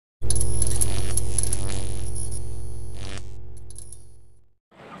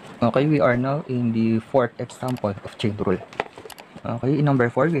Okay, we are now in the fourth example of chain rule. Okay, in number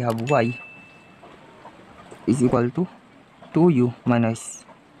 4, we have y is equal to 2u minus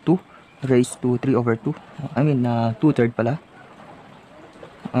 2 raised to 3 over 2. I mean, 2/3 pala.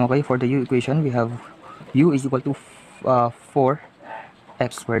 Okay, for the u equation, we have u is equal to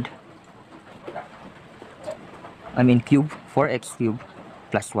 4x squared. I mean, cube, 4x cube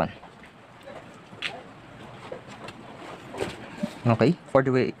plus 1. Okay, for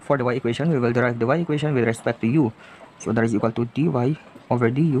the y equation, we will derive the y equation with respect to u. So that is equal to dy over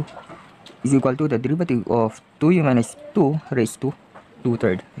du is equal to the derivative of 2u minus 2 raised to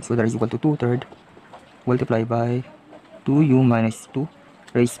 2/3. So that is equal to 2/3 multiplied by 2u minus 2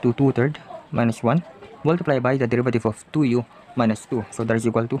 raised to 2/3 minus 1 multiplied by the derivative of 2u minus 2. So that is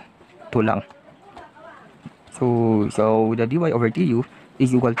equal to 2 lang. So the dy over du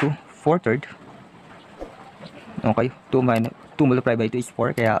is equal to 4/3. Okay, 2 multiplied by 2 is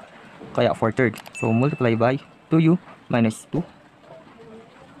 4, kaya 4/3. So multiply by 2u minus 2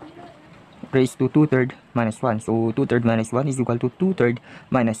 raised to 2/3 minus 1. So 2/3 minus 1 is equal to 2/3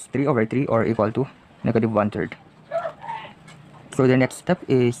 minus 3 over 3, or equal to negative 1/3. So the next step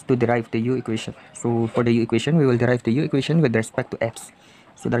is to derive the u equation. So for the u equation, we will derive the u equation with respect to x.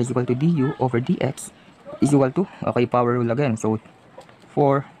 So that is equal to du over dx is equal to, okay, power rule again. So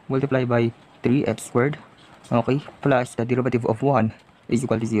 4 multiplied by 3x squared, okay, plus the derivative of 1 is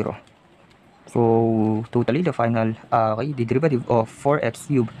equal to 0. So totally the final, okay, the derivative of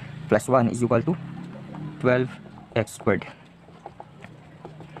 4x cubed plus 1 is equal to 12x squared.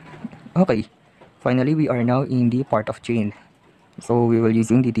 Okay, finally we are now in the part of chain. So we will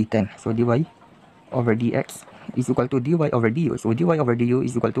using the d10. So dy over dx is equal to dy over du. So dy over du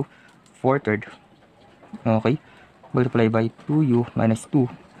is equal to 4/3. Okay, multiply by 2u minus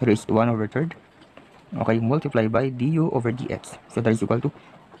 2 raised to 1 over 3rd. Okay, multiply by du over dx. So that is equal to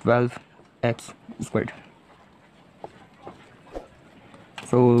 12x squared.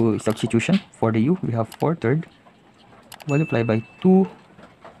 So substitution for the u, we have 4/3 multiplied by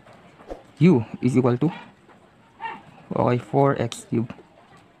 2u is equal to, okay, 4x cubed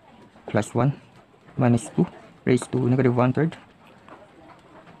plus 1 minus 2 raised to negative 1/3.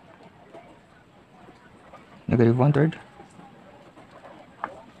 Negative 1/3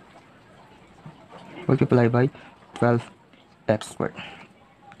 multiplied by 12x squared.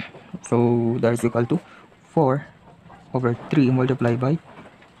 So that is equal to 4 over 3 multiplied by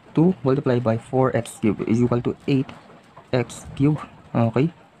 2 multiplied by 4x cubed is equal to 8x cubed.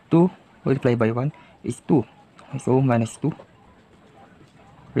 Okay, 2 multiplied by 1 is 2. So minus 2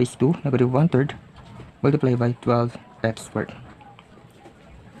 raised to negative 1/3 multiplied by 12x squared.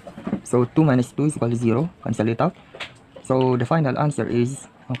 So 2 minus 2 is equal to 0. Cancel it out. So the final answer is,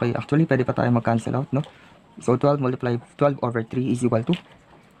 okay, actually pwede pa tayo mag-cancel out, no? So 12 over 3 is equal to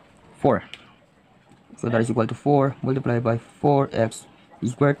 4. So that is equal to 4 multiplied by 4x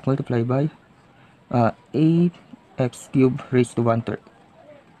squared multiplied by 8x cubed raised to 1/3.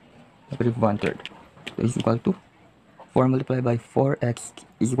 Negative 1/3. That is equal to 4 multiplied by 4x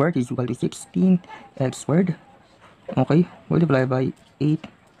squared is equal to 16x squared. Okay, multiplied by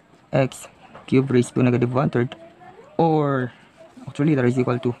 8x cubed raised to negative 1/3, or actually that is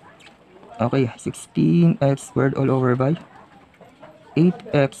equal to, okay, 16x squared all over by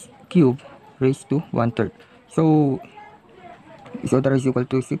 8x cubed raised to 1/3. So that is equal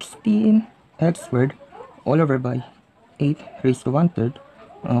to 16x squared all over by 8 raised to 1/3,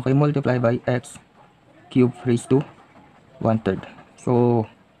 okay, multiplied by x cubed raised to 1/3. So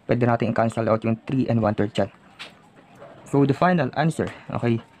pwede natin i-cancel out yung 3 and 1/3 dyan. So the final answer,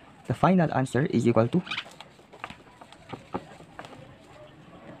 okay, the final answer is equal to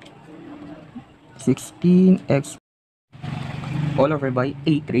 16x all over by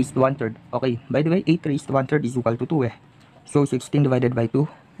 8 raised to 1/3. Okay, by the way, 8 raised to 1/3 is equal to 2 eh. So 16 divided by 2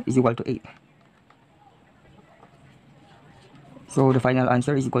 is equal to 8. So the final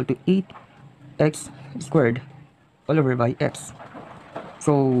answer is equal to 8x squared all over by x.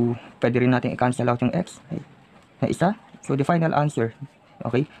 So pwede rin natin i-cancel out yung x na isa. So the final answer,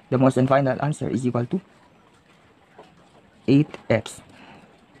 okay, the most and final answer is equal to 8x.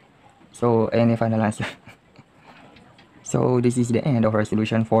 So ayan yung final answer. So this is the end of our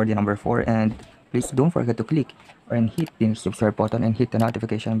solution for the number 4, and please don't forget to click and hit the subscribe button and hit the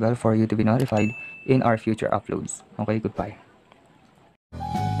notification bell for you to be notified in our future uploads. Okay, goodbye.